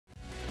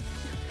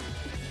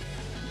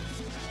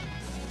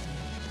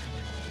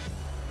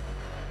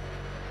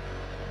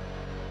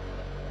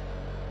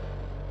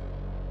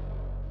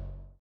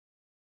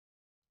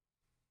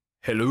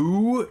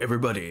Hello,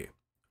 everybody.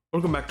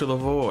 Welcome back to the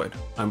Void.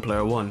 I'm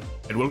Player 1,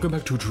 and welcome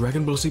back to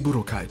Dragon Ball Z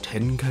Budokai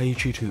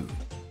Tenkaichi 2.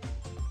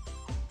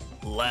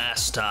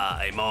 Last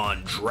time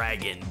on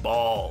Dragon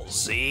Ball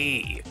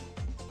Z,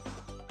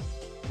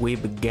 we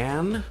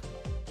began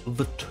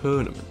the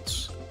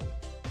tournaments.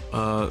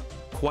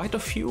 Quite a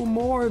few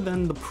more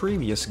than the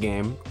previous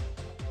game.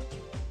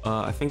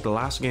 I think the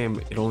last game,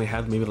 it only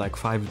had maybe like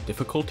 5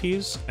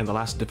 difficulties, and the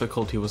last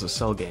difficulty was the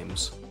Cell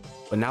games.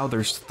 But now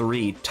there's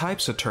 3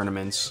 types of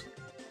tournaments,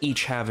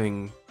 each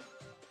having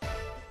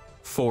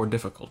 4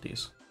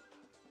 difficulties.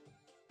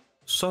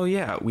 So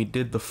yeah, we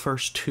did the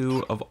first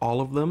 2 of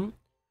all of them,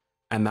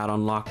 and that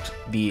unlocked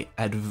the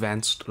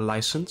Advanced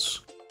license.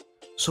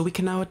 So we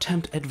can now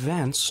attempt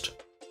Advanced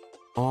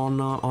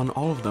on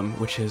all of them,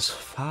 which is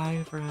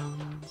 5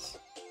 rounds.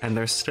 And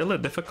there's still a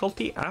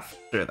difficulty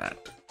after that.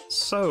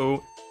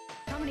 So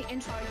how many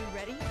intro are you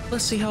ready?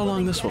 Let's see how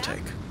long this will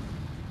take.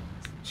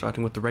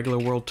 Starting with the regular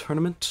world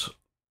tournament.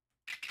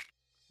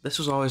 This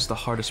was always the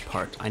hardest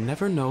part. I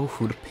never know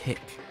who to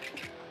pick.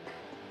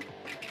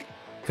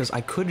 Because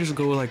I could just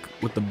go like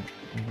with the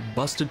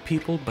busted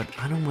people, but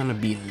I don't want to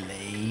be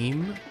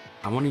lame.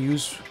 I want to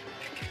use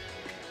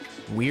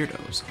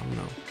weirdos. I don't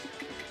know.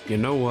 You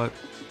know what?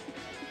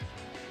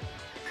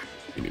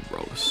 Give me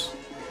Brolus.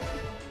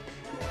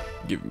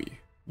 Give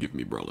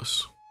me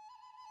Brolus.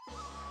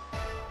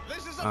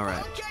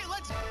 Alright.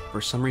 For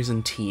some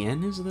reason,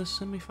 Tien is the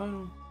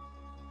semifinal.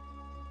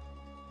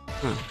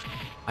 Huh.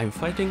 I'm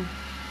fighting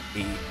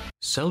a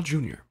Cell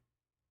Jr.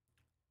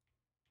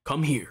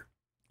 Come here.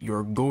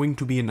 You're going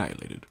to be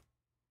annihilated.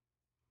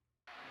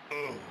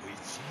 Oh,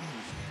 it's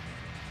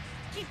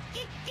you.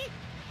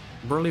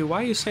 Burley,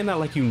 why are you saying that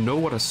like you know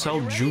what a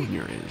Cell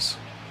Jr. is?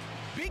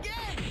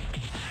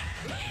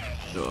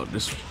 Oh,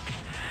 this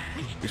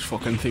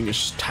fucking thing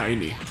is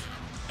tiny.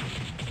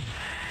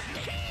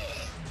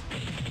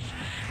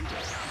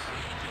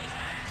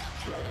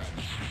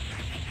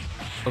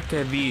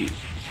 Okay,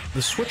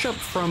 the switch up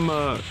from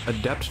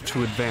Adept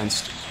to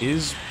Advanced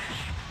is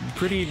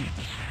pretty...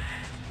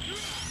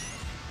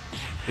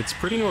 It's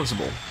pretty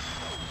noticeable.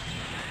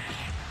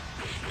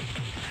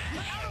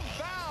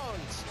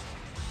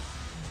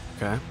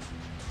 Okay.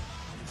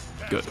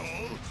 Good.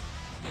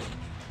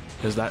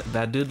 Because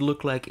that did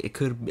look like it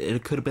could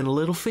have been a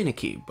little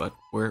finicky, but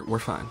we're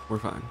fine. We're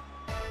fine.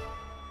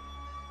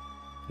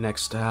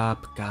 Next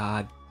up,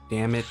 god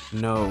damn it,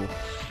 no.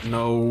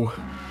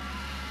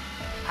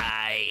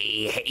 I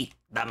hate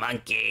the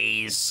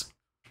monkeys.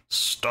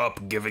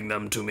 Stop giving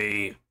them to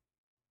me.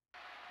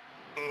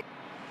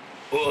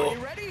 Are you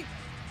ready?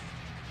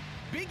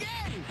 Begin!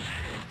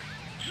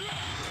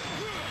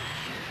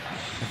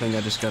 I think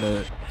I just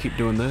gotta keep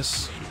doing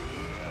this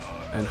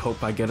and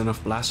hope I get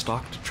enough blast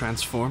stock to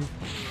transform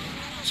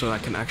so I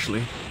can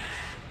actually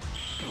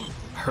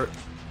hurt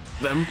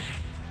them.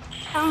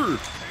 I'll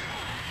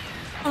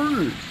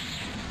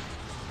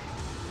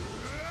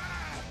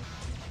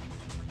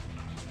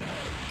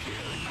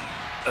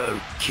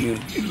kill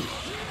you.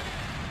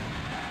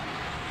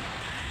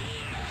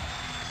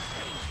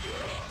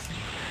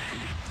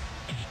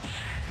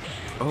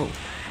 Oh,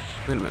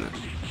 wait a minute.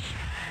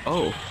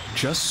 Oh,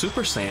 just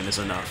Super Saiyan is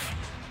enough.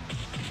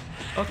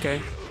 Okay.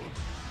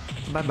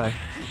 Bye-bye.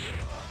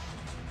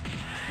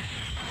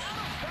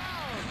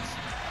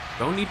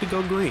 Don't need to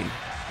go green.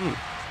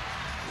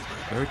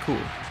 Very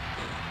cool.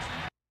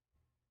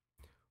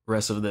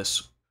 Rest of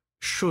this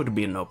should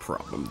be no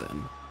problem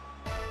then.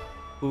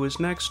 Who is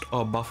next?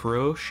 Oh,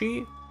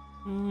 Bufferoshi?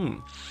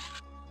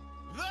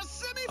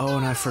 Oh,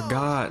 and I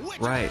forgot.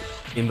 Right.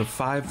 In the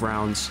 5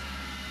 rounds,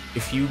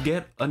 if you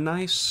get a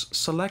nice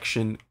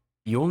selection,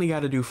 you only got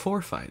to do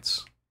 4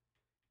 fights.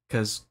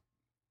 Because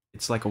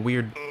it's like a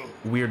weird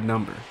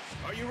number.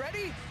 Are you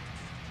ready?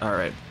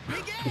 Alright.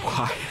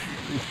 Why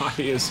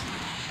is...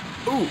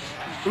 Ooh!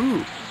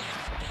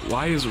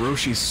 Why is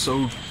Roshi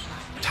so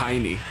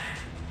tiny?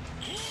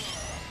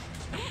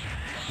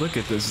 Look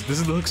at this.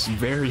 This looks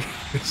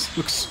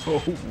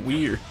so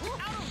weird.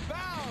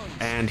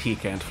 And he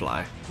can't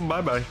fly.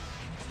 Bye-bye.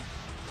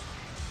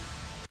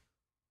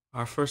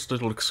 Our first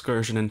little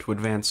excursion into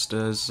Advanced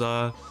is,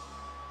 not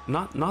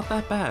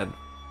that bad.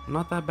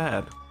 Not that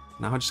bad.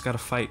 Now I just gotta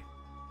fight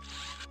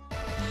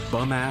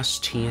bum-ass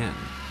Tien.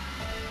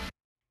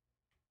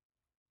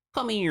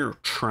 Come here,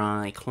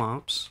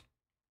 Triclops.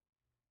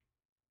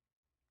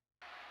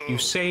 You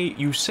say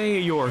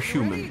you're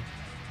human.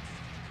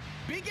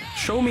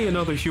 Show me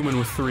another human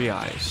with 3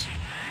 eyes.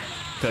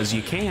 'Cause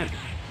you can't.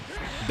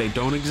 They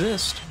don't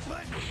exist.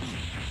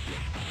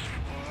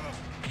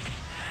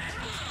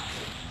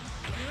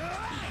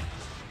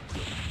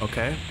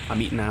 Okay,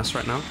 I'm eating ass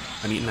right now.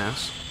 I'm eating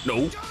ass.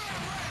 No!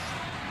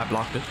 I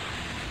blocked it.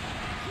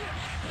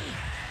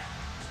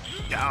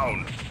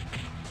 Down.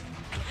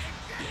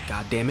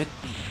 God damn it.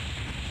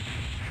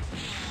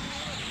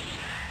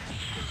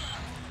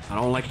 I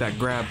don't like that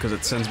grab because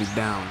it sends me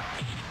down.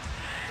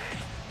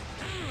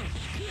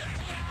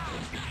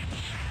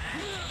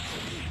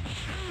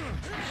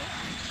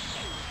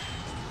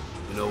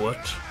 You know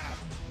what?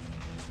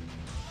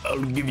 I'll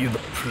give you the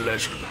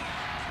pleasure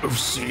of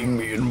seeing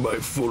me in my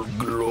full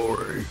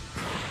glory.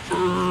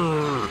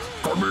 Come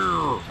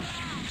here.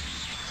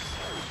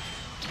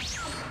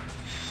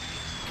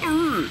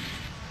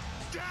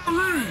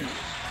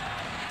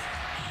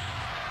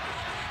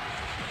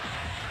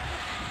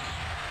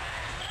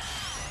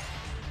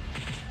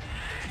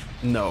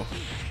 No.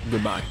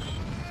 Goodbye.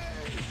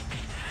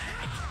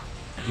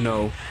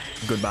 No.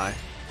 Goodbye.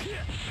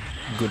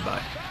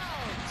 Goodbye.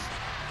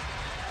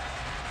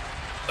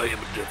 I am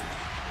a devil.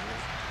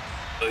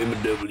 I am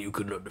a devil, you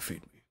could not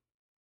defeat me.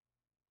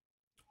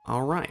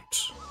 Alright.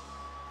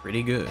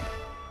 Pretty good.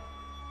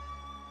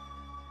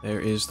 There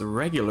is the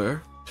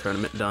regular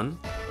tournament done.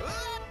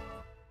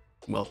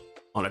 Well,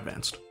 on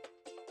advanced.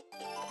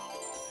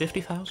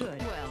 50,000? Good.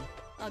 Well,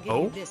 I'll give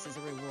Oh? you this as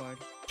a reward.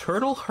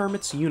 Turtle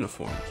Hermit's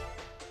uniform.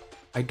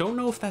 I don't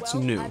know if that's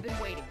well, new. I've been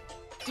waiting.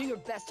 Do your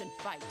best and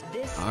fight.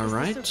 This All is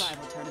right. the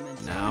survival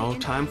tournament. Now Only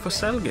time for entries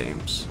cell ready.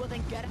 games. Well,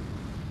 then get it.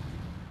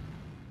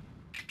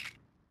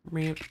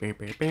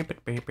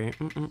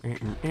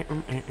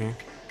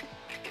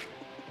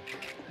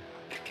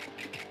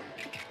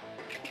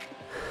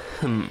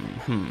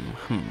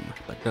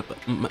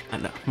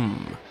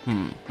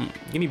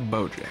 Give me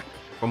Bojack.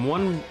 From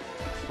one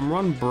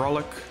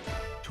Brolic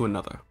to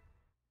another.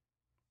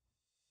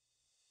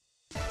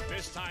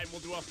 This time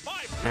we'll do a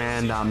 5.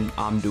 And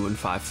I'm doing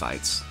 5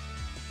 fights.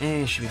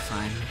 Should be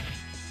fine.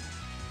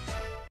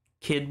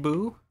 Kid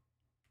Buu.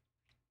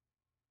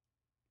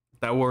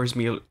 That worries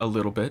me a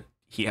little bit.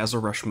 He has a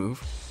rush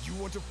move. You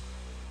want to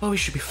Oh, he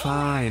should be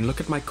fine. Look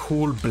at my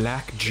cool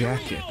black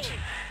jacket.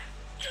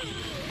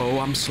 Oh,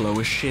 I'm slow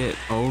as shit.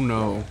 Oh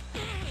no.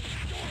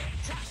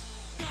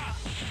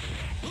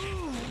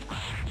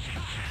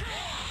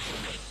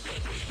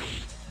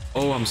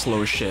 Oh, I'm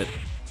slow as shit.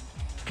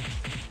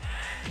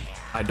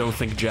 I don't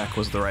think Jack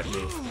was the right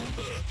move.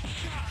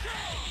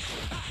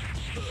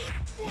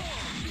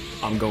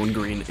 I'm going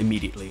green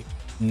immediately.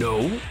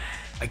 No,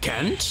 I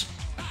can't.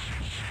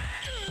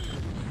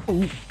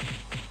 Oh.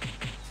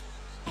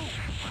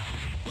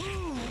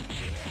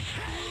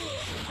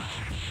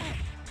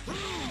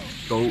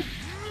 Go.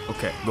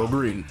 Okay, go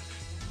green.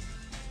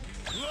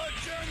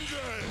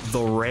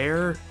 The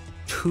rare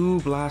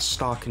 2 blast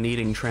stock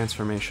needing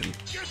transformation.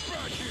 get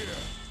back here.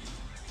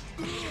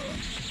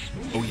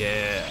 Oh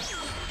yeah.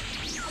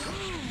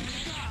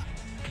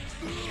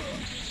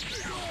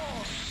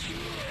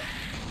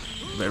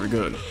 Very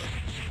good.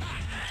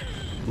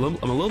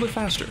 I'm a little bit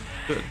faster.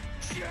 Good.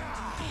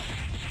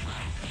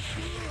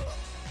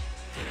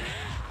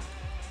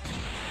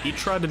 He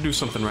tried to do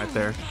something right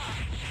there.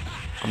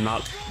 I'm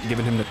not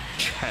giving him the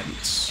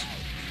chance.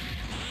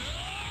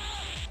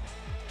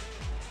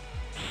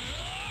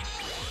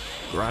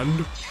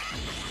 Grand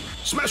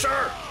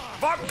Smasher!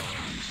 Fuck!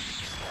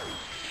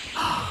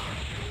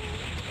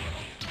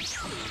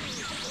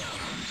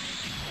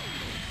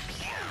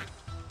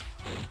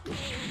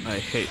 I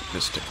hate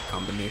this stick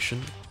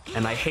combination.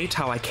 And I hate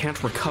how I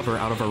can't recover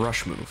out of a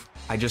rush move.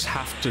 I just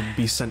have to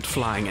be sent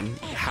flying and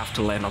have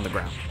to land on the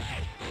ground.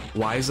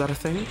 Why is that a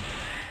thing?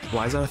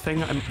 Why is that a thing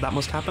that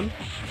must happen?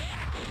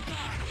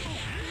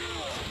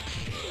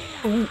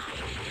 Ooh.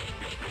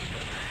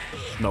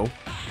 No.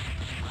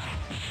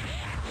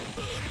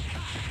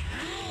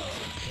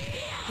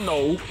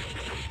 No.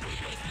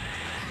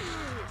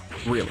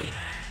 Really?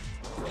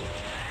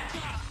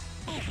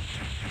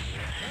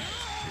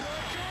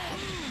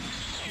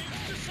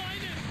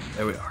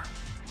 There we are.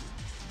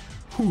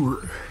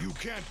 You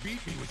can't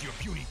beat me with your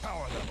puny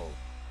power level.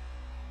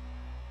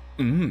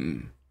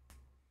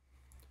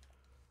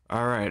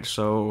 Alright,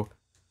 so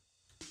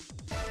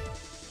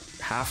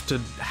have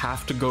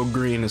to go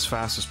green as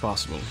fast as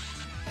possible.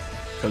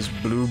 Because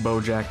blue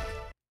Bojack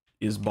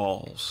is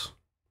balls.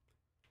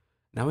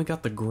 Now we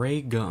got the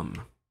gray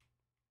gum.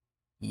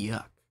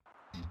 Yuck.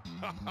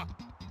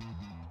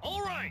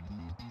 All right.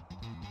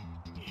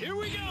 Here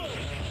we go.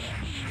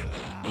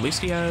 At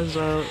least he has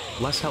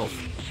less health.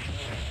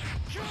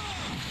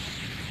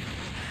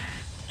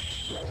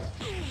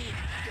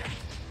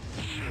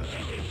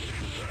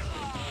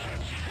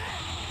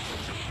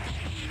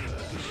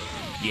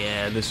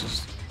 Yeah, this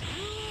is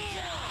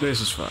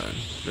fine.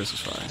 This is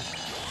fine.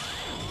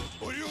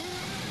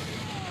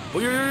 Oh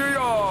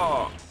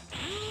yeah!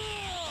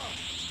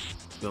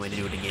 You want me to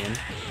do it again?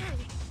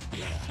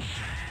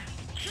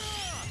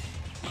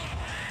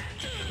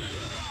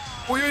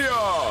 Oh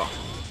yeah!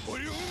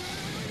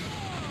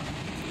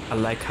 I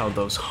like how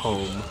those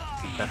home.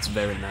 That's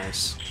very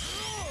nice.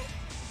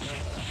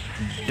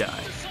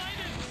 Die.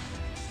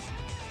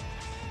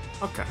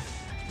 Okay.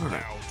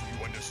 Alright. Now do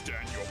you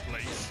understand your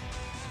place?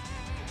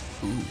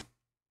 Ooh.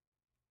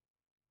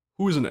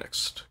 Who is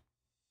next?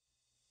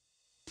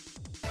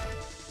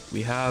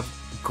 We have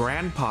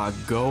Grandpa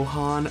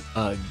Gohan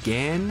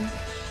again?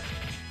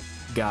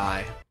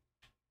 Guy.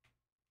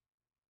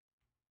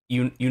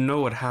 You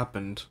know what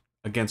happened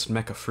against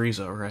Mecha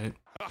Frieza, right?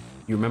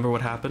 You remember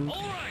what happened?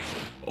 All right.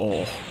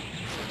 Oh.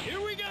 Here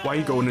we go. Why are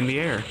you going in the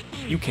air?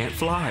 You can't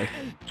fly.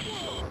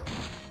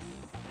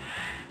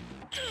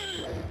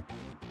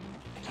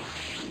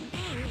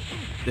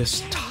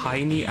 This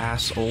tiny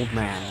ass old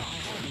man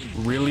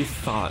really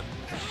thought,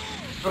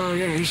 Oh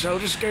yes, I'll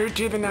just go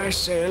to the nice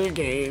sale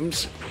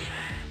games.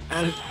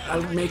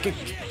 I'll make a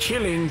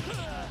killing.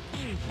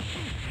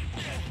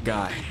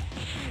 guy,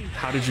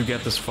 how did you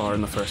get this far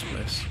in the first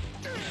place?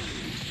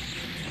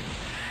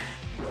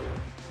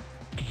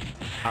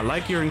 I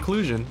like your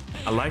inclusion.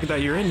 I like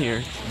that you're in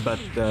here, but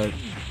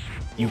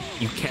you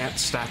can't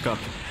stack up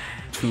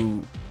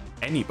to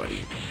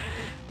anybody.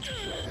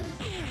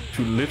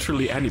 To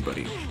literally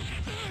anybody.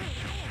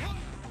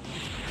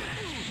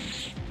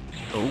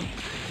 Oh.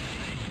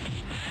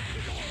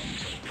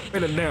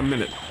 Wait a damn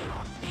minute.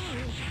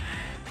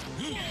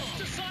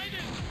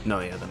 No,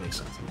 yeah, that makes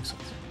sense. That makes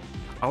sense.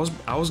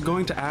 I was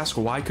going to ask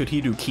why could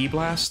he do key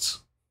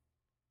blasts?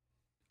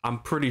 I'm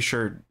pretty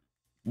sure,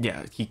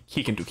 yeah,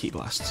 he can do key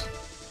blasts.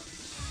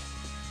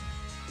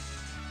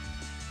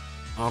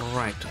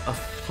 Alright, a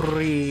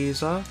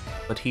Frieza,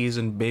 but he's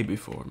in baby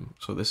form,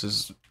 so this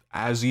is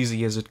as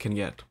easy as it can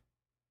get.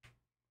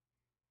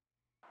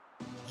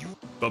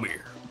 Come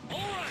here.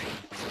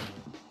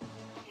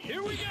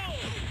 Here we go.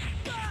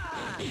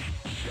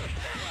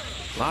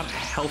 A lot of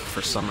health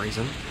for some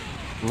reason.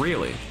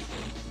 Really?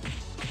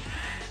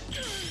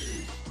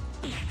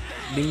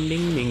 Ding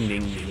ding ding ding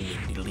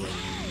ding ding ding.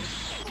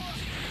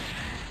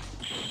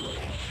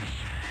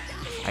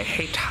 I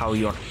hate how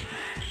you're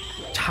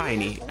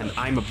tiny and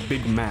I'm a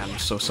big man,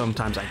 so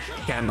sometimes I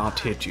cannot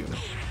hit you.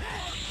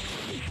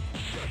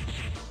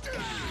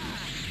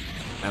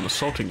 I'm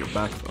assaulting your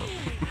back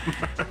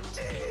though.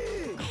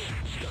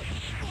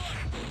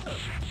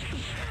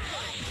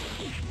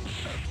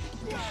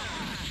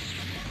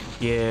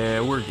 Yeah,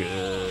 we're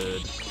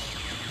good.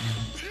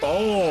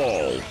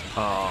 Ball.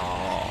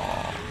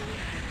 Oh.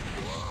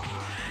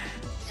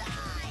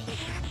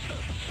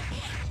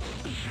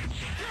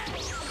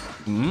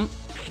 Hmm?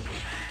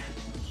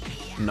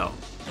 No.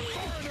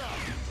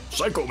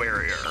 Psycho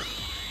barrier.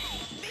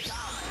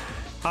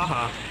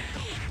 Haha.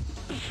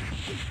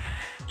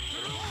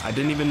 I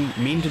didn't even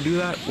mean to do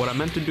that. What I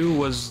meant to do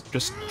was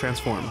just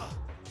transform.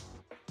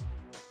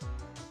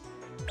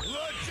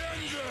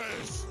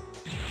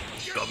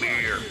 Come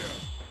here.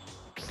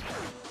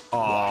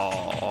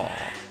 Oh.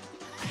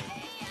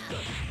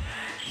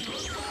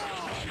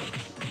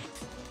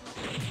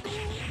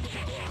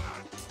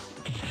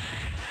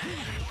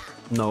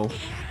 No.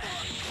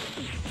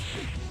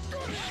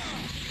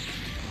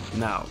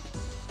 Now.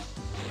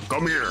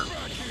 Come here.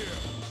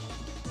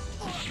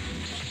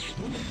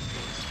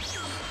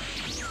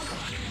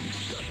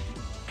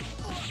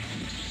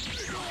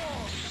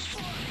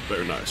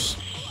 Very nice.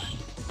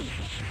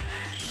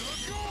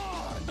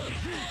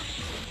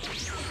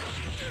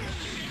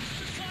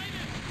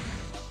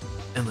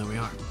 And there we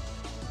are.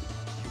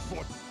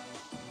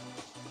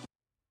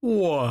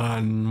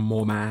 One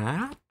more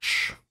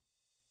match.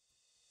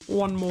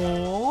 One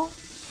more.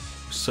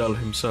 Sell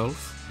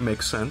himself.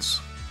 Makes sense.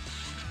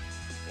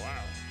 Wow,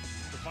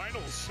 the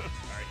finals.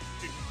 I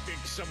didn't think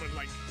someone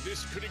like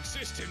this could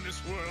exist in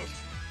this world.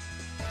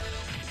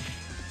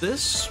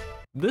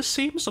 This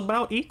seems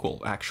about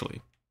equal,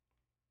 actually.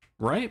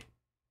 Right?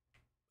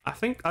 I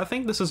think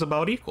this is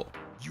about equal.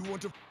 You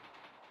want to?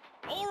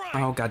 All right.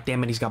 Oh god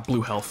damn it, he's got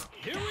blue health.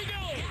 Here we go.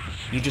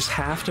 You just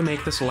have to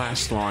make this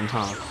last long,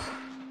 huh?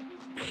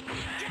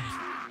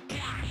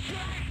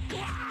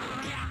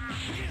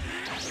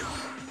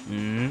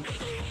 Hmm.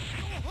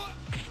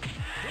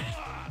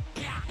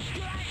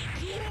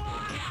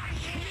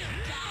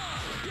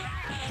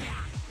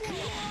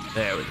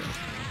 There we go.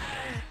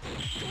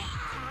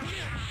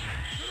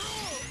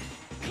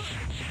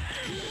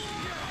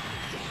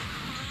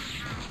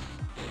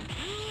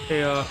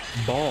 Hey,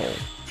 ball.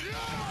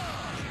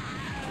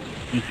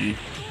 Hee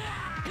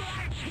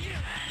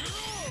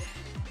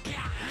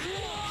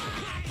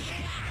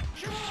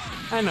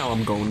I know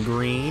I'm going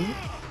green.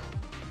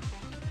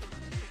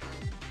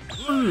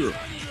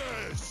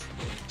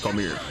 Come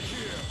here.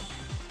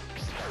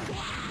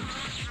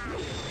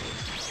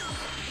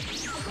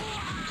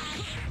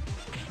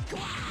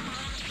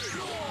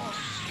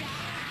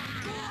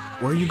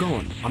 Where are you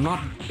going? I'm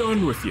not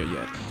done with you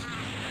yet.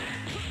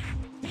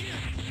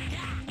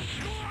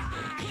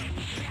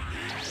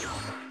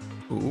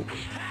 Ooh.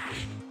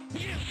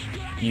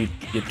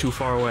 You're too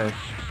far away.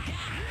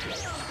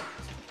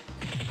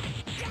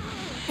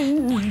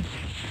 Ooh.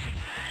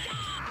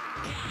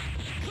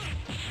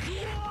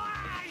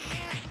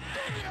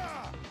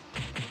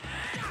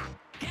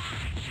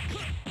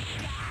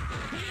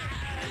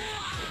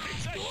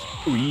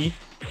 Ooh.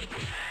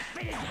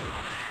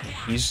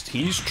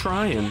 He's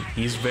trying.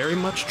 He's very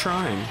much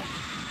trying,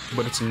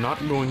 but it's not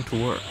going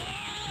to work.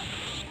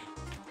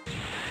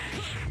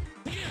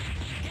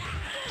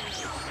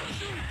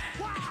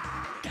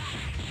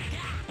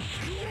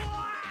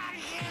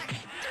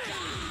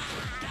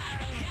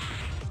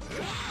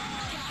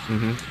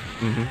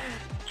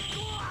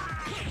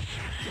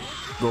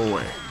 Go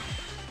away.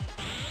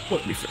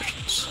 Let me finish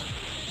this.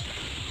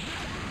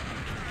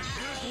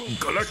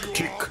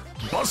 Galactic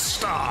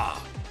Buster.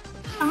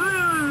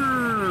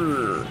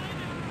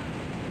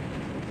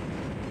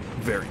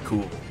 Very cool.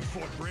 You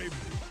fought bravely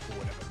for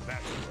whatever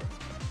that's worth.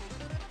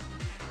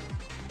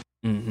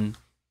 Mm-hmm.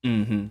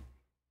 Mm-hmm.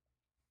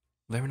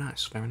 Very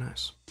nice, very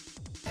nice.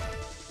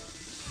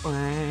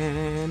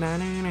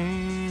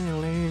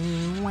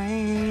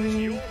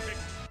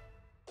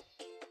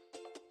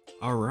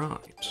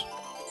 Alright.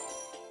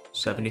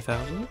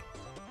 70,000?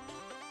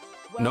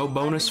 No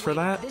bonus for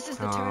that? This is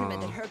the tournament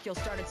that Hercule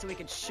started so he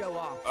could show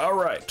off.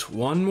 Alright,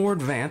 one more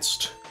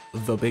advanced,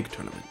 the big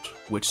tournament,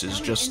 which is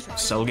just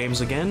cell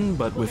games again,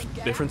 but with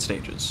different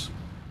stages.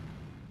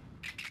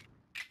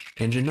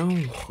 And you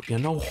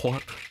know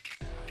what?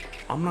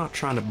 I'm not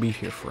trying to be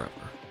here forever.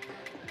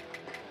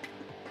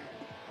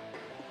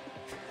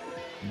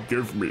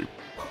 Give me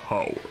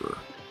power.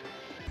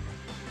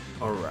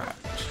 Alright.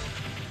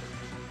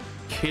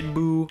 Kid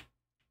Buu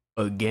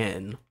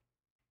again.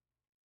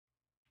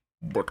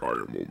 But I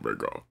am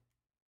Omega.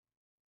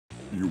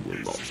 You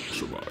will not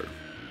survive.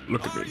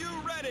 Look at me.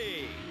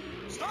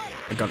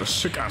 I got a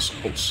sick-ass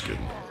old skin.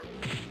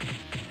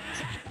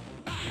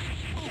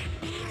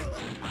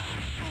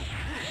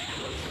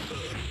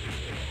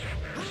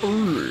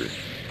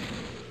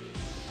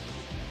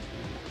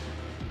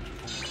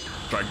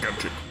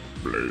 Gigantic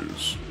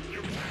blaze.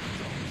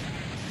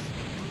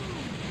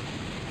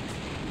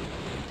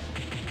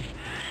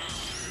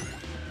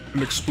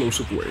 An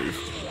explosive wave,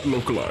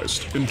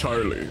 localized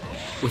entirely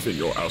within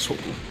your asshole.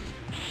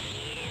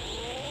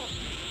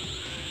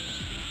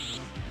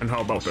 And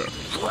how about that?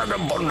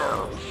 Dragon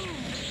Thunder!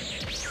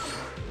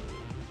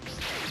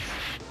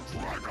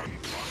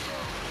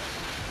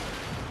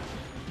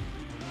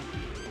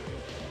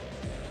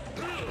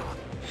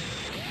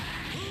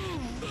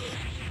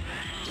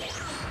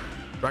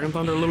 Dragon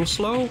Thunder a little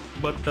slow,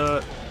 but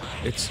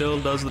it still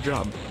does the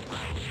job.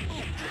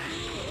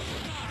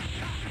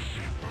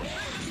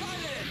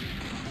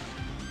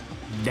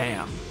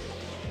 Damn.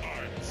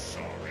 I'm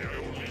sorry, I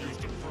only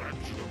used a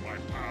fraction of my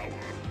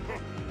power.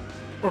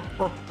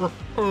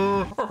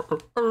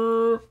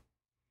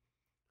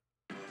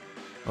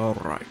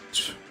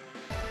 Alright.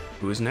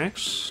 Who is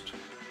next?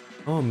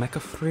 Oh, Mecha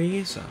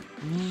Frieza.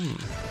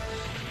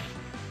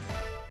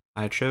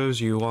 I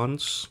chose you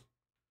once,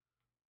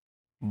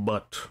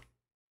 but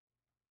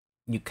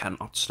you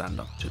cannot stand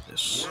up to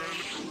this.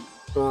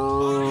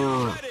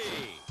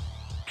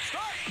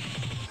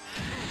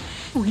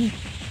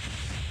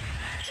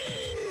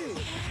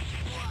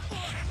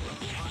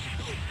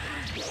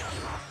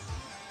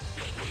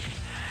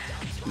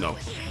 No.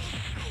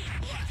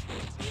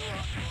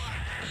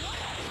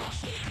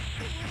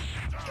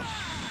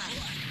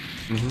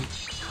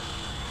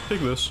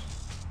 Take this.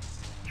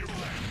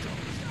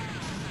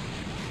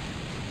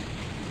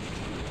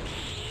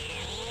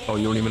 Oh,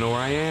 you don't even know where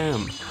I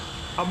am.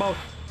 How about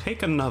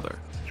take another?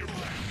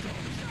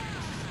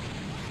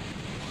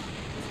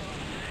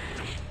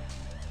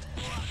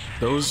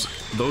 Those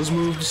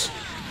moves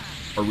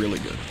are really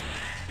good.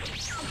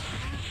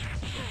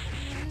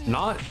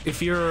 Not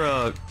if you're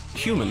a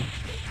human,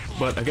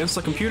 but against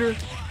the computer,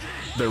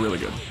 they're really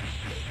good.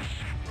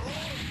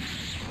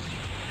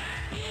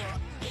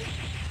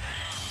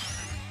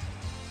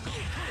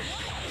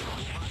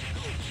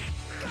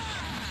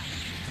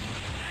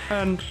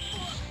 And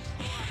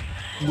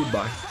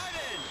goodbye.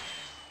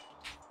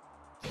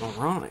 All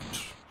right.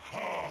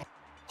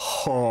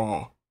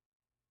 Ha!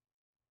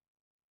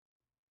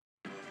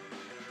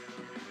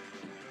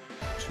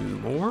 Two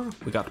more.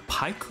 We got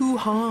Paiku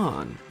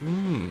Han.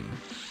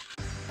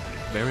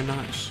 Very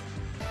nice.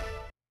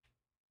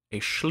 A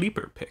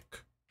sleeper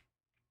pick.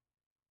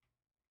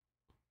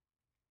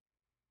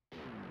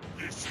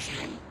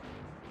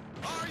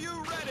 Are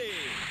you ready?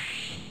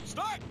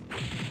 Start!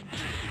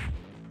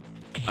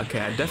 Okay,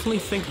 I definitely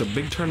think the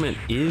big tournament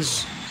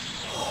is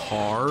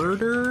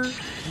harder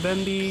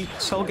than the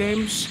cell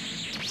games,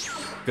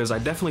 because I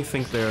definitely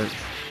think they're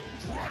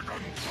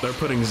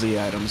putting Z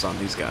items on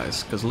these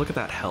guys, because look at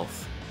that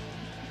health.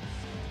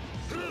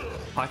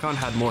 Paikon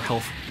had more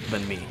health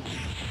than me.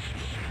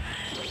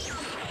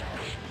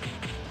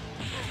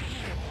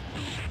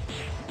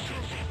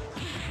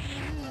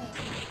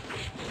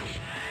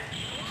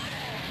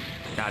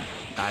 God,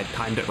 I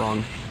timed it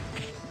wrong.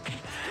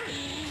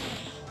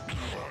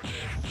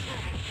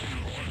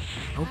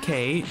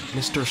 Okay,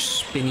 Mr.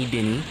 Spinny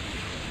Dinny.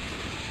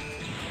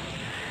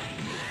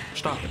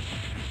 Stop it.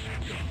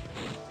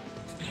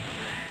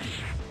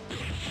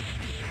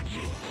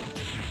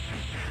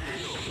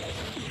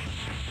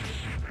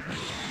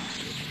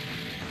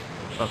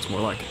 That's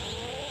more like it.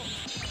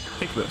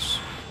 Take this.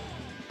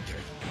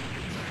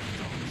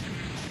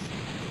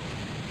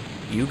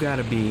 You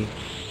gotta be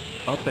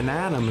up and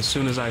at 'em as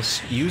soon as I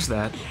use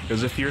that,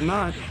 because if you're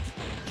not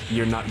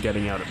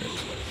getting out of it.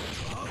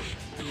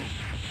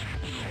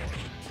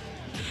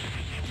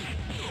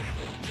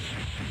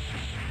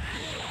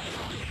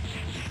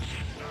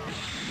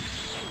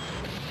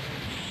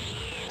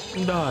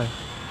 Die.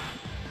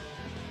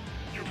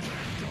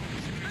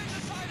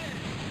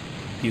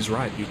 He's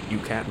right, you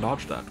can't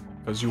dodge that,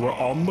 because you are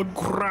on the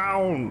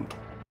ground.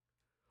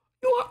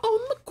 You are on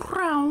the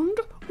ground,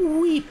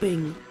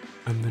 weeping.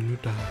 And then you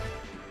die.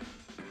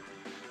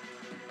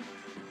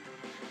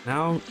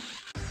 Now,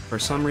 for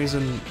some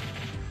reason,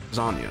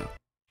 Zanya.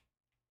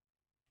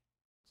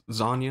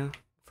 Zanya?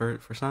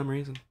 For some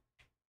reason?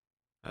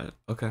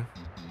 Okay.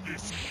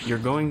 You're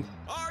going...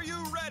 Are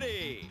you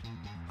ready?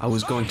 I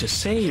was going to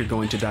say you're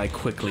going to die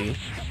quickly,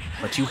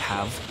 but you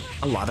have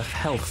a lot of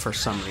health for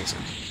some reason.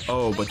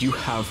 Oh, but you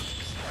have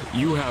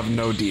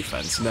no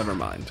defense. Never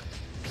mind.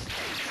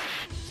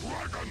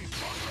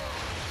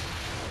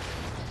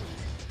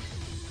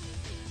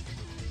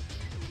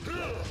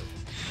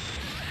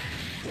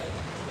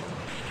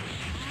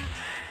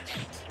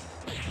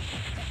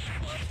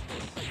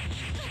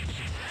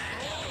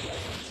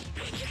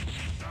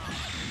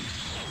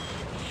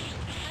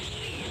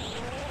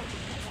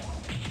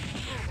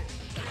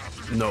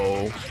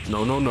 No,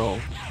 no, no, no.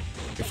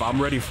 If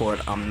I'm ready for it,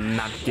 I'm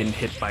not getting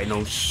hit by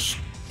no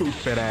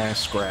stupid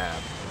ass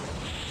grab.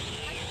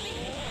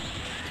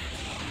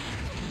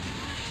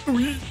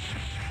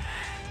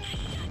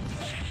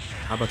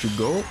 How about you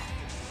go?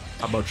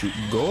 How about you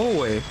go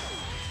away?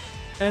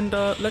 And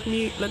let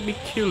me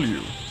kill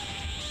you.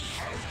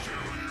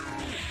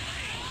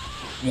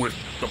 With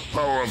the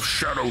power of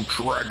Shadow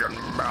Dragon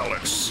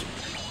Malice.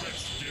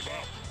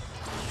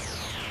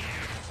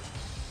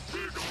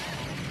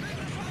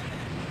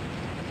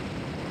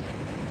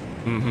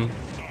 Mm-hmm.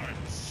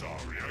 I'm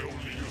sorry, I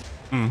only use...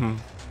 Mm-hmm.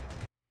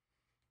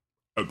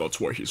 And that's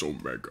why he's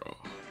Omega.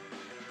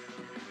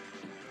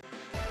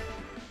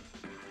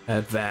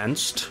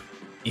 Advanced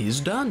is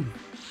done.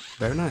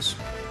 Very nice.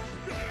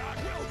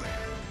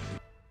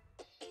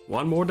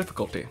 One more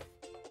difficulty.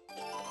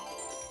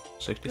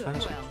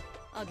 60,000. Well,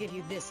 I'll give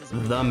you this as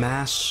The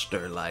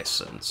Master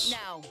License.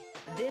 Now,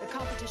 the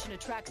competition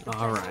attracts the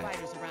All best right.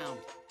 fighters around.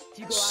 If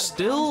you go out of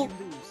Still, bounds,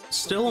 you lose.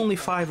 still only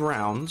 5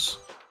 rounds,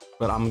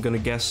 but I'm gonna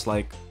guess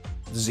like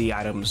Z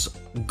items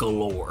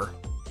galore.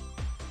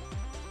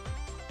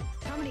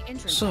 How many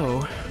entrants?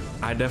 So,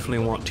 I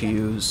definitely want to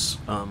use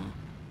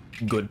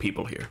good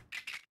people here.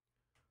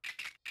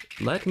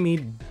 Let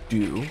me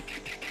do.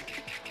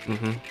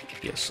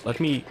 Yes,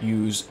 let me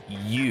use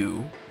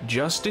you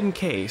just in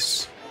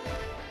case.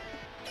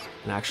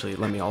 And actually,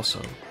 let me also.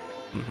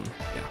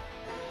 Yeah.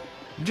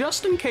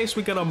 Just in case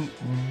we get a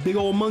big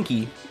old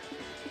monkey,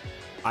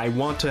 I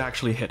want to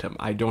actually hit him.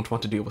 I don't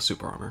want to deal with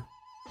super armor.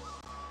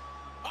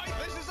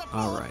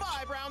 Alright.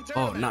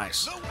 Oh,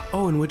 nice.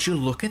 Oh, and would you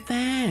look at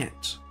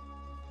that?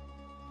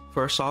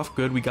 First off,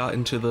 good, we got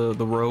into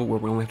the row where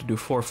we only have to do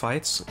 4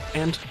 fights.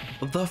 And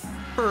the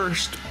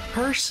first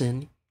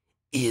person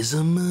is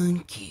a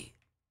monkey.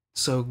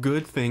 So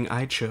good thing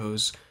I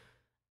chose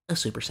a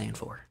Super Saiyan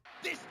 4.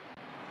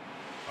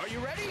 Are you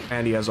ready?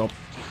 And he has a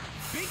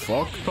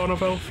fuck ton of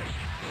health.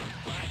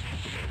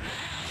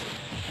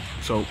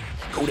 So,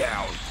 go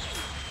down.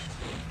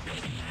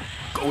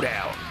 Go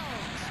down.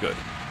 Good.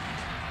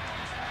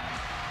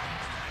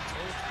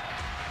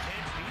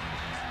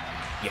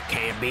 You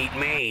can't beat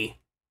me.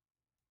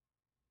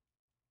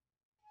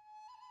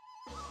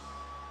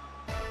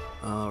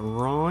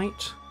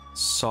 Right.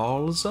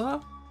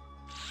 Salsa?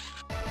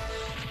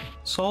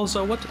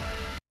 Salsa, what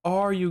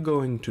are you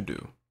going to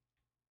do?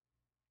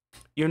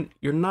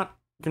 You're not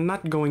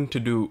going to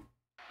do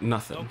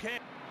nothing. Okay.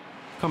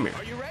 Come here.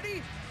 Are you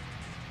ready?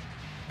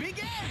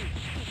 Begin.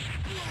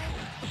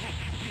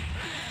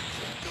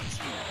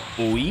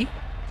 Oi.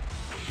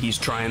 He's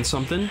trying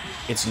something.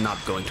 It's not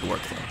going to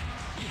work though.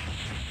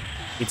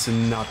 It's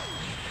not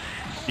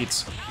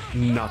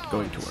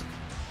going to work.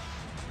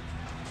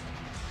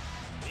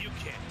 You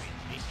can't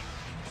beat me.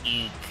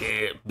 You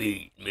can't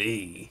beat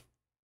me.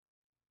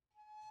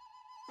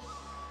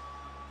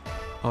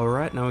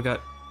 Alright, now we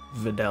got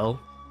Videl.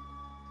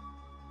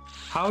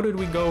 How did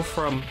we go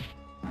from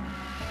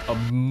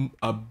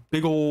a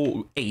big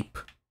old ape,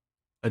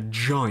 a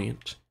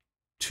giant,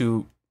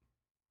 to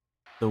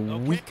the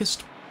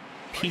weakest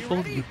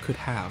people you could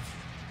have?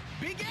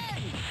 Begin.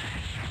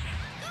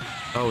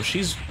 Oh,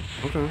 she's...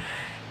 okay.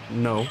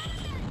 No.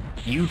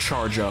 You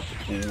charge up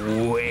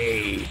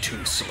way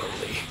too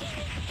slowly.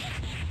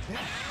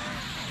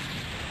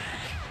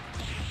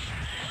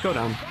 Go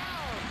down.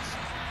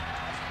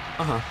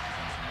 Uh-huh.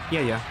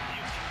 Yeah.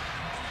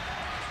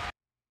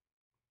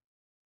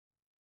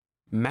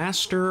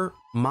 Master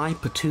my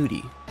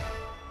patootie.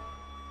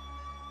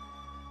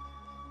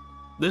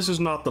 This is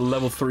not the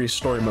level 3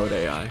 story mode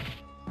AI.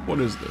 What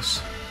is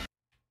this?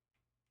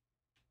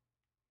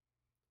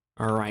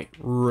 Alright,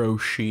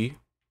 Roshi.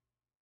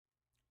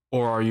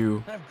 Or are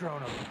you... I've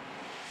grown up.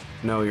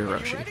 No, you're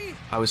Roshi.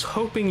 I was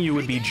hoping you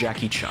would be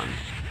Jackie Chun.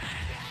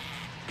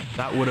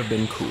 That would have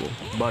been cool,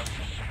 but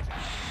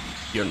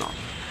you're not.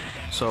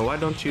 So why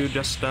don't you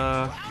just,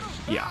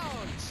 yeah.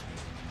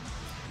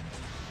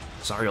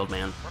 Sorry, old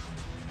man.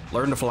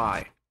 Learn to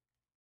fly.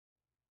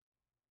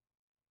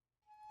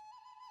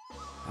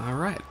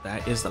 Alright,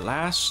 that is the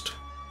last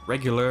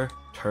regular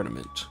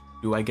tournament.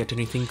 Do I get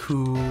anything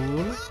cool?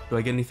 Do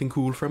I get anything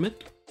cool from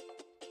it?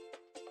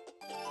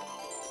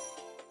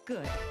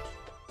 Good.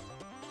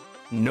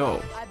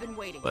 No. I've been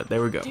waiting. But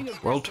there we go.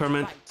 World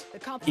Tournament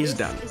is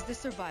done. Is the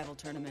survival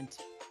tournament.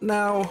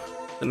 Now,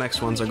 The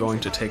next ones are going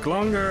to take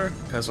longer,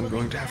 because I'm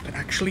going to have to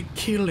actually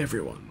kill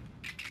everyone.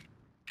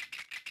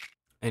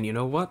 And you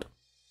know what?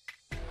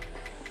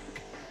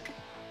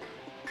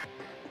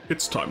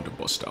 It's time to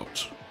bust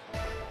out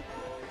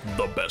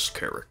the best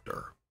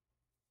character.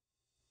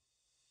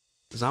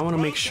 Because I want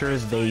to make sure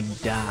they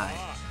die.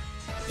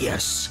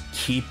 Yes,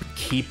 keep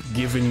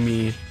giving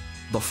me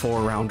the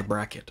 4-round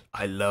bracket.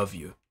 I love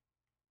you.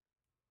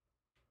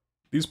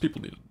 These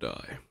people need to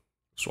die,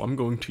 so I'm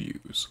going to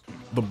use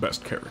the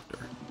best character.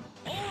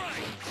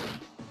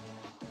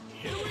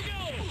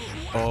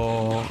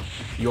 Oh,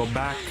 you're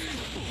back.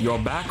 You're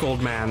back,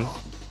 old man.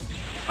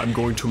 I'm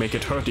going to make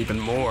it hurt even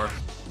more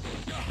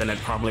than it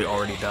probably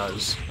already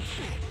does.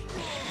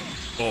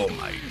 Oh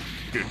my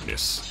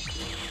goodness.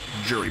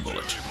 Jury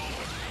bullet.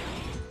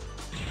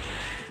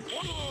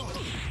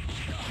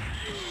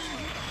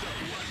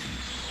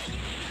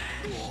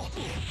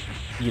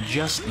 You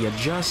just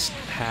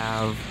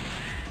have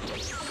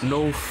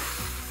no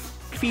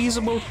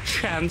feasible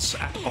chance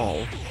at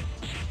all.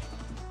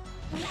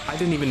 I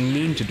didn't even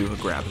mean to do a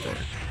grab there,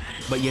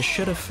 but you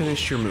should have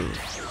finished your move.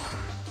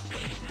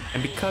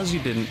 And because you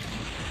didn't,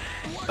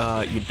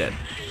 you're dead.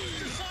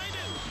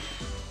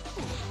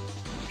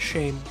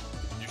 Shame.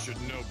 You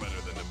should know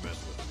better than to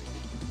mess with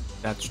me.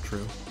 That's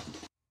true.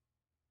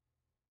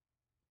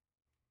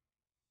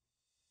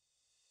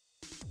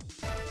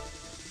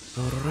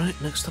 Alright,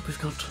 next up we've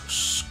got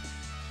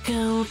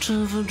Scout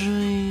of a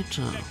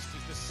Data.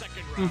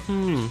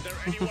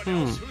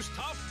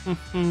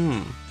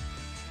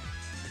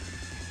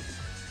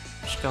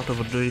 Scout of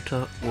a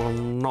Data will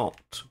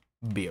not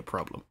be a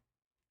problem.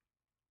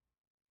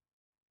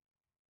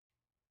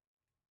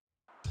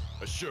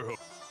 Sure hope.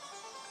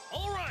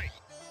 All right.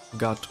 We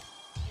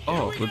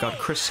got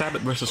Chris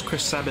Sabat versus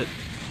Chris Sabat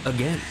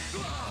again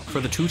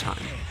for the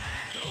 2-time.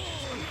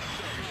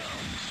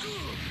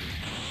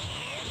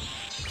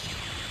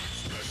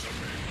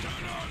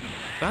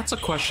 That's a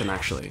question,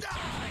 actually.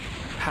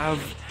 Have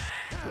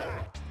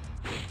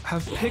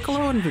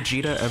Piccolo and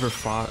Vegeta ever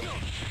fought?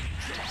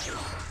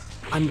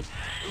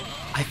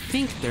 I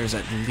think there's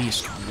at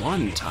least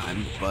one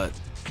time, but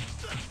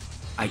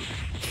I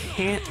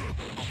can't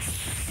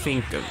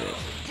think of it.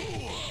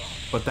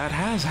 But that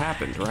has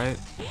happened, right?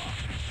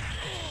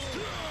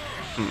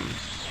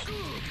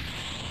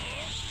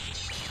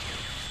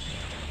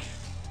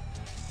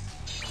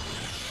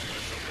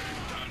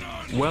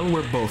 Well,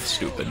 we're both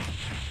stupid.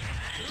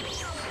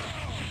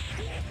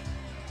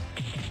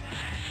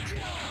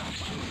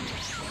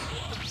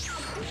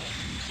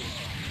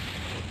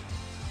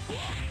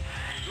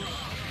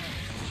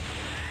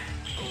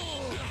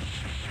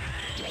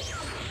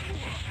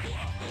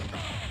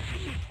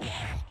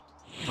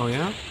 Oh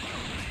yeah?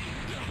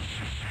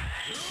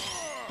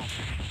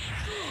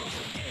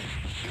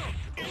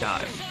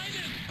 Die.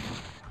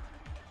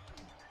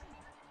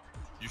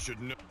 You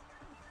should know.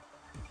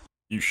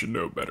 You should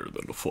know better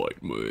than to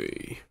fight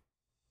me.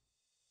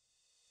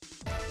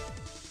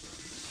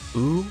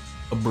 Ooh,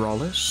 a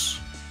Brawless,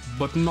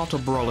 but not a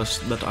Brawless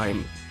that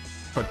I'm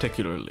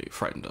particularly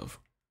frightened of.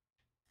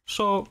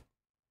 So,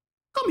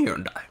 come here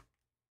and die.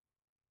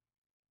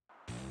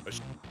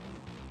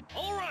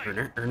 All right.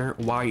 Erner,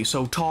 why are you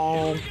so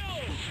tall?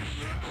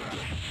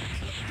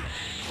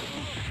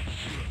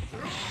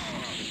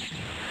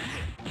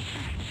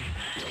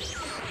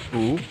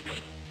 Ooh.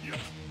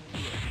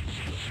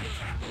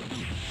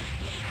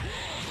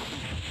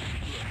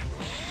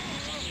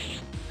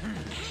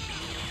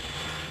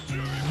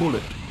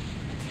 Bullet.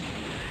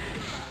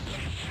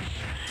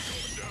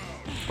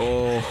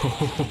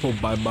 Oh,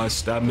 bye-bye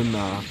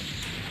stamina.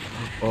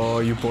 Oh,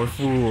 you poor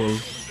fool.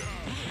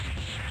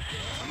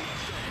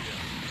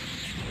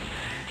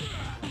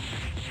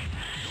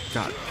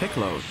 God,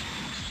 Piccolo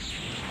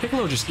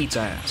just eats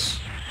ass.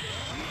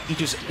 He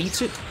just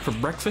eats it for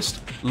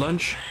breakfast,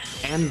 lunch,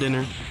 and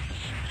dinner,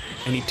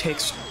 and he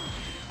takes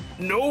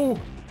no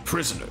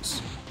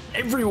prisoners.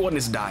 Everyone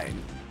is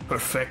dying.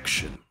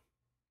 Perfection.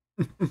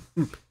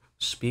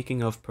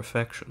 Speaking of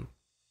perfection.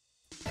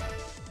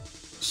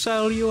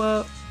 Cell, you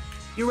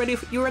ready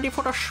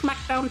for the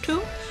smackdown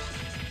too?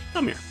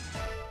 Come here.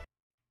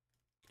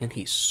 And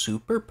he's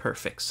super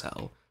perfect,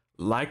 Cell.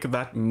 Like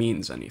that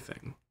means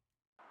anything.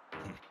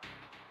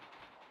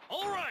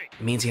 All right.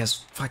 It means he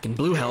has fucking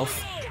blue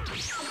health.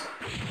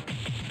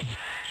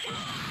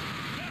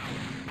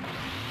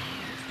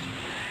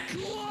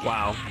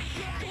 Wow.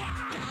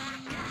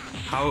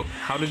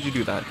 How did you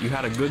do that? You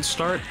had a good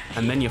start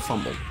and then you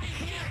fumbled.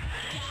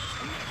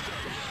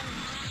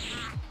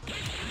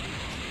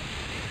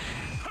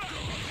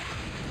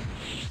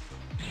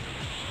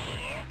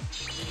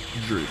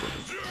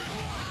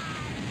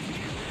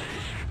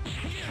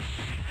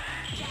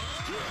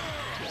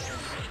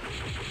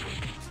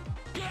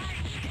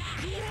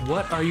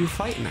 What are you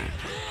fighting at?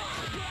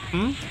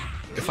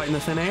 You're fighting the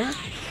thin air?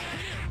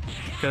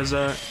 Because,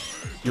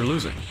 you're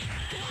losing.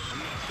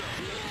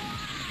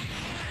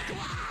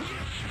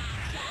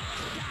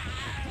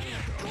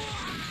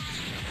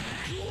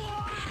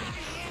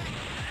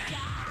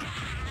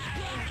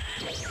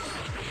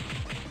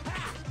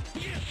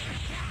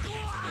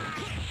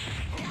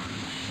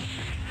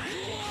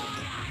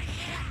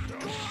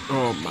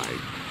 my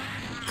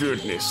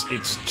goodness,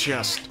 it's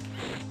just...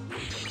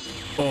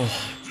 Oh.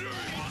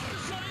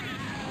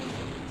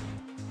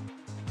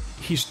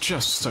 He's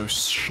just so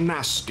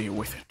snasty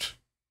with it.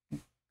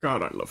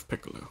 God, I love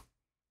Piccolo.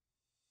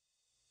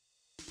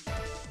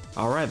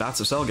 Alright, that's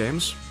the Cell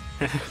games.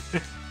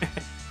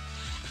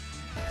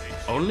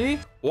 Only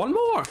one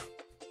more!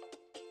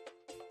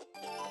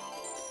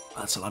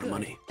 That's a lot of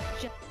money.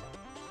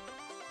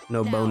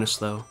 No bonus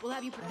though.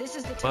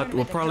 But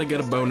we'll probably get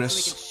a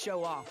bonus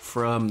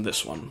from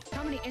this one.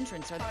 How many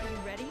entrants are you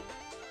ready?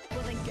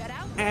 Well, then get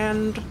out.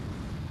 And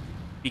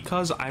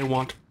because I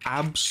want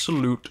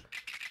absolute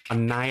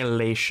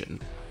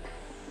annihilation.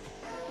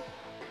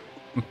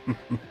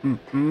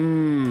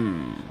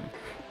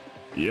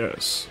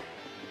 Yes.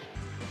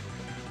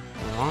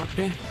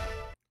 Alright.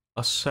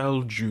 A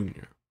Cell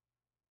Jr.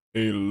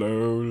 A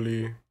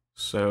lowly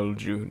Cell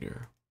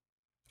Jr.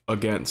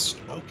 Against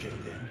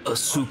a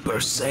Super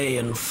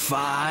Saiyan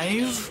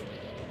 5?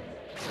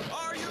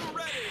 Are you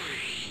ready?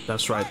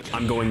 That's right,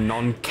 I'm going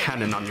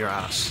non-canon on your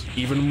ass.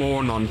 Even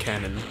more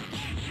non-canon.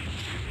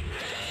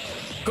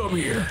 Come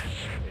here.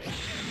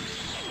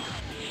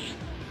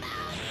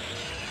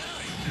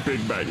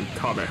 Big Bang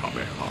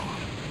Kamehameha.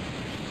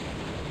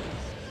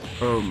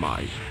 Oh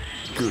my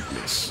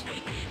goodness.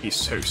 He's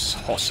so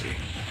saucy.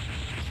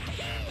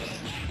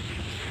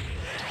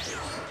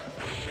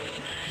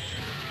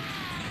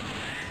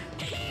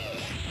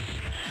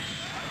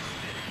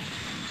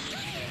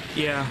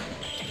 Yeah.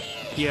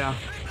 Yeah.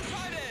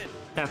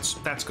 That's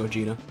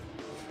Gogeta.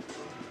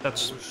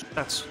 That's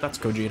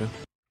Gogeta.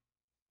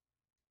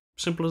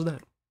 Simple as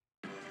that.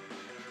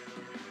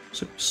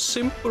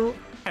 Simple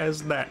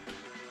as that.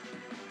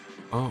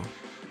 Oh.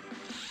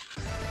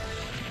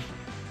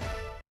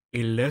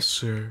 A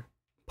lesser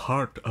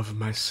part of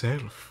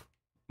myself.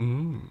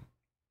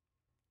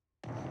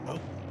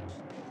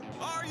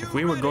 If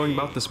we were going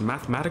about this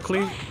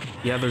mathematically,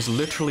 yeah, there's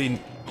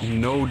literally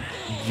no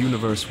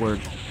universe where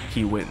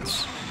he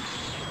wins.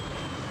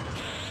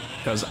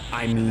 Because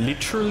I'm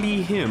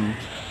literally him,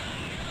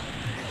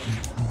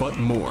 but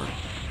more.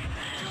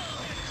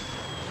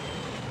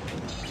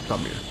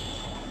 Come here.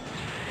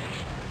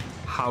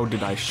 How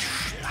did I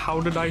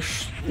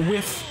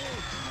whiff?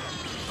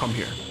 Come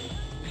here.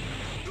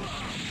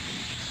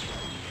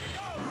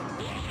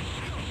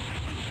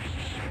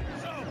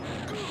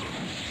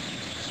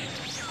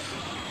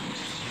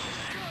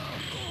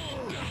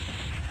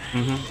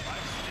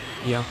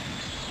 Yeah.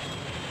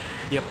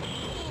 Yep.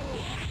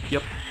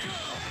 Yep.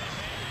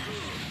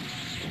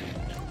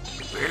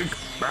 Big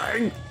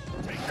Bang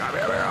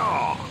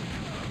Kamehameha.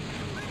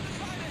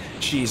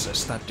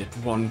 Jesus, that did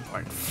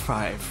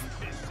 1.5.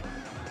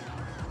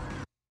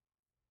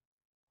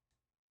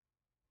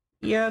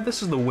 Yeah,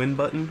 this is the win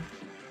button.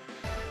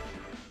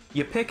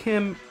 You pick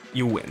him,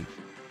 you win.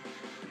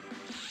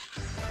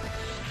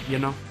 You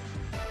know?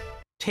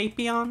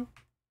 Tapion,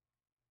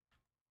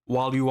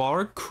 while you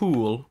are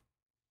cool,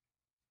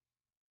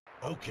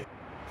 Okay.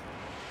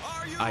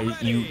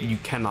 you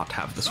cannot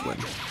have this win.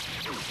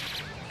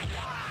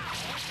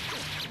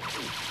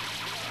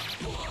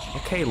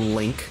 Okay,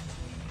 Link.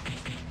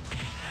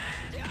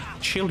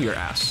 Chill your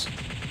ass.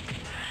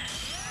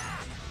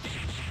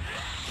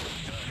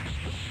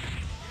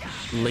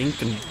 Link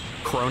and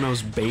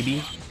Chrono's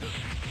baby.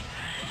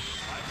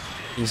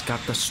 He's got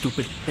the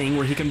stupid thing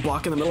where he can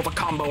block in the middle of a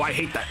combo. I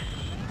hate that.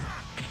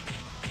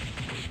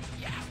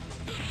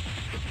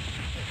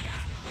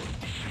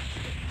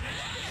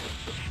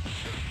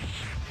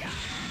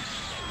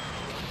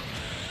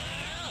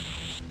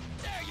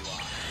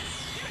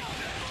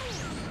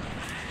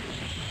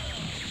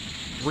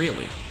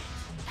 Really?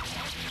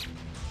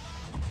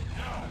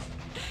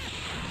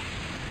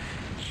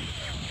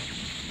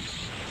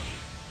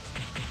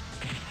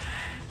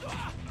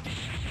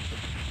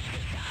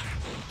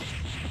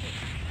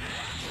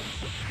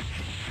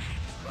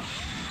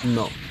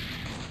 No.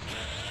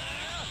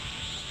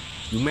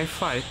 You may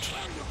fight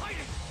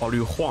all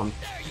you want,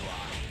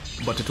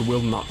 but it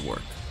will not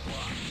work.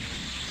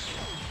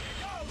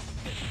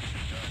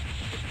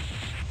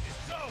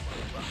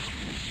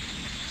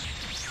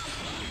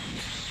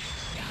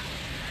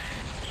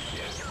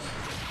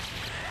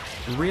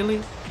 Really?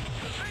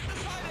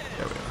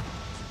 There we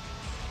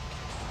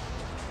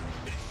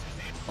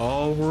are.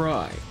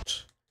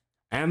 Alright.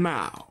 And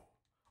now,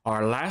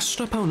 our last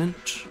opponent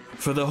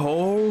for the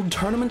whole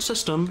tournament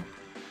system.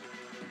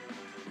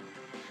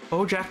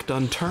 Bojack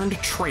done turned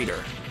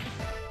traitor.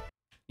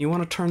 You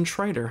want to turn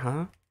traitor,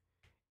 huh?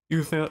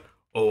 You thought,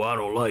 oh, I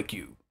don't like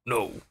you.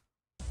 No.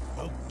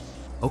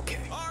 Okay,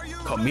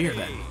 come here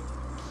then.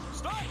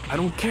 I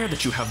don't care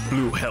that you have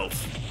blue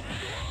health.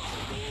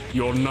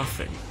 You're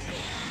nothing.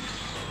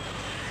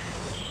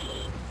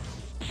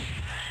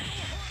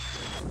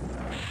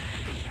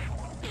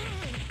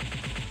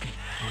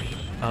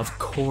 Of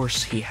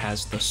course he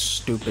has the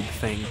stupid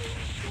thing.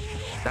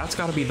 That's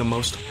gotta be the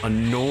most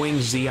annoying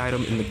Z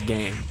item in the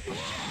game.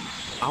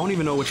 I don't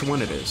even know which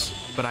one it is,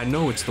 but I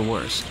know it's the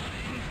worst.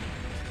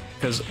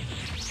 Because...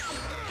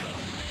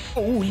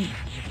 Oh!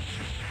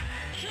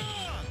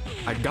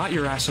 I got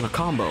your ass in a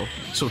combo,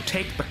 so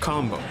take the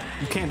combo.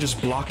 You can't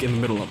just block in the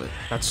middle of it.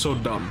 That's so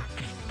dumb.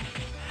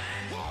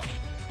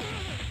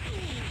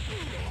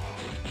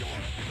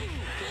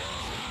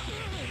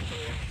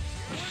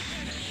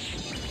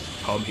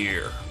 Come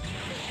here.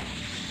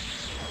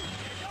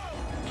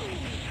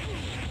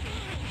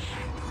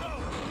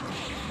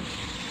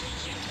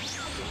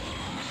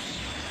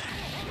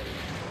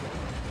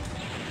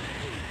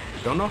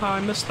 Don't know how I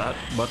missed that,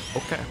 but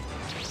okay.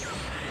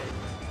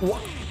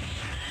 What?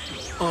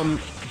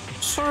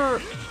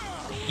 Sir,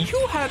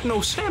 you had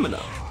no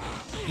stamina.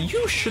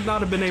 You should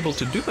not have been able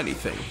to do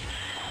anything.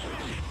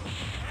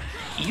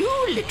 You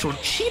little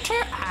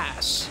cheater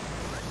ass.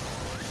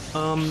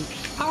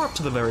 Power up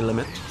to the very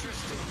limit.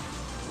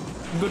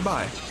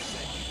 Goodbye.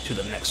 To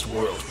the next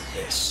world with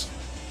this.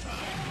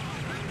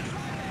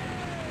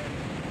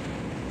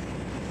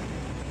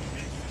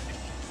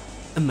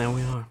 And there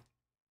we are.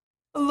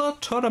 The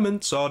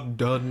tournaments are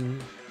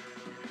done.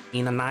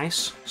 In a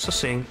nice,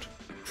 succinct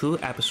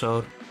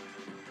 2-episode,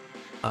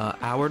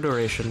 hour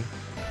duration.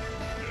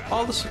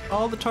 All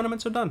the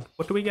tournaments are done.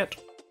 What do we get?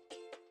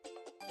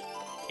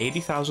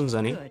 80,000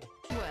 zenny. Good.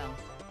 Well,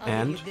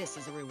 and give you this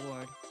as a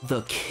reward.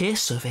 The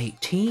kiss of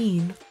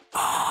 18.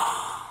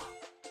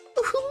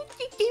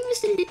 You gave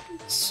us a little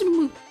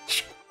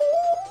smooch.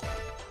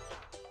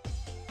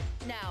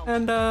 Now,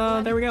 And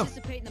there we go.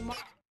 participate in the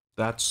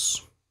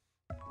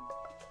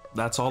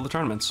That's all the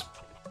tournaments.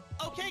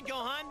 Okay,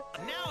 Gohan.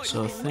 Now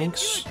So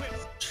thanks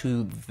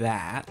to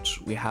that,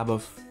 we have a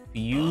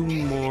few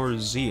more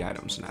Z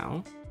items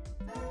now.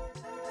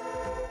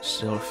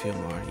 Still a few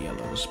more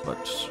yellows,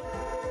 but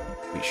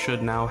we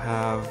should now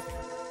have...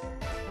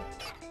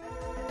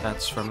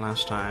 That's from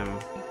last time.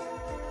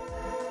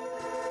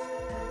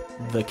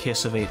 The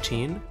Kiss of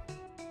 18.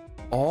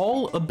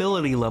 All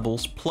ability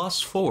levels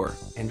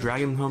 +4, and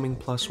Dragon Homing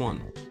 +1.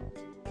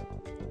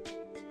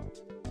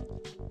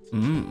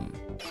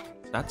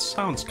 That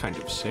sounds kind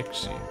of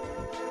sexy.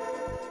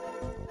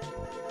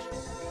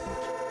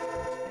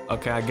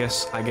 Okay, I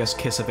guess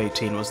Kiss of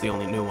 18 was the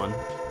only new one.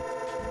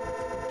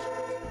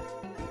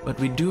 But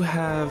we do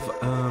have,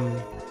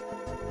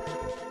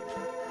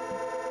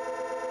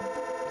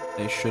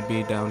 they should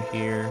be down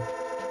here.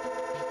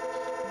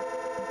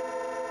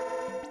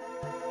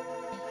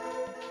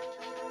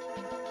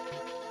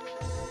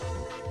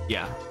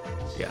 Yeah.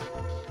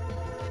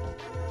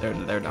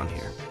 They're down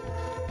here.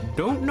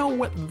 Don't know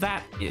what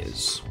that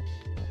is.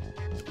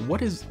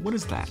 What is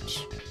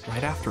that?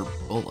 Right after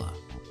Bulla.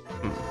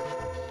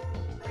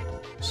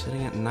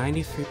 Sitting at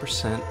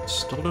 93%.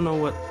 Still don't know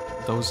what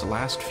those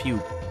last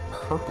few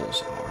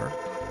purples are.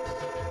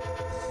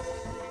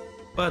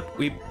 But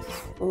we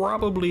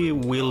probably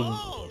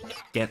will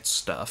get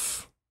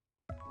stuff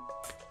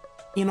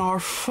in our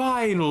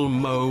final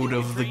mode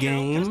of the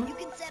game.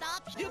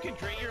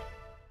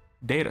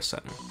 Data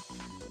center.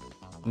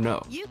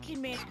 No.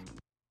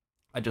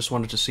 I just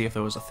wanted to see if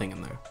there was a thing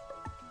in there.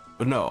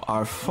 But no,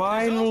 our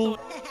final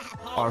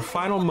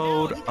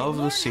mode of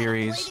the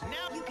series,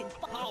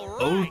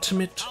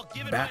 Ultimate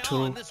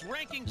Battle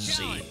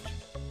Z.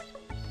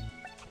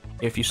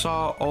 If you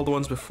saw all the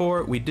ones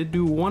before, we did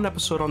do one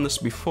episode on this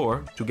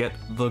before to get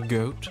the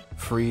GOAT,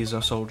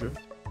 Frieza Soldier.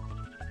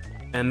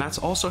 And that's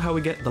also how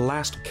we get the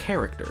last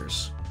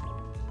characters.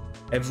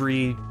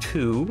 Every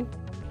 2,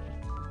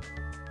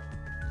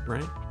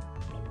 right?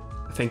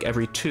 I think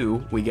every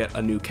 2 we get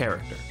a new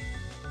character.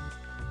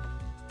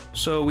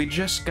 So we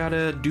just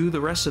gotta do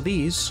the rest of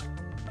these,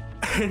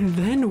 and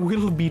then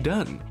we'll be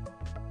done.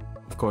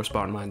 Of course,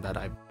 bear in mind that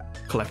I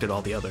collected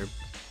all the other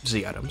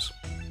Z items.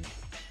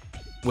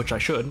 Which I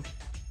should.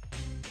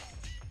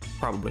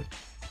 Probably.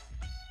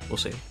 We'll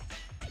see.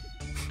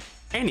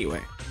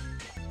 Anyway.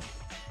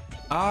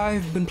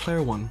 I've been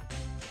Player One.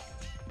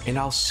 And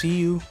I'll see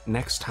you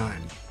next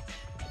time.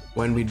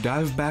 When we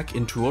dive back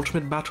into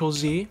Ultimate Battle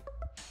Z.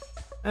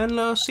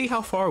 And see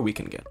how far we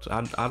can get.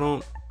 I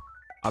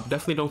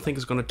definitely don't think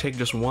it's gonna take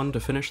just one to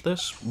finish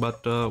this.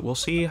 But we'll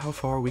see how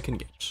far we can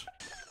get.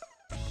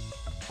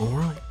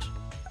 Alright.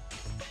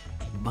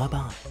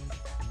 Bye-bye.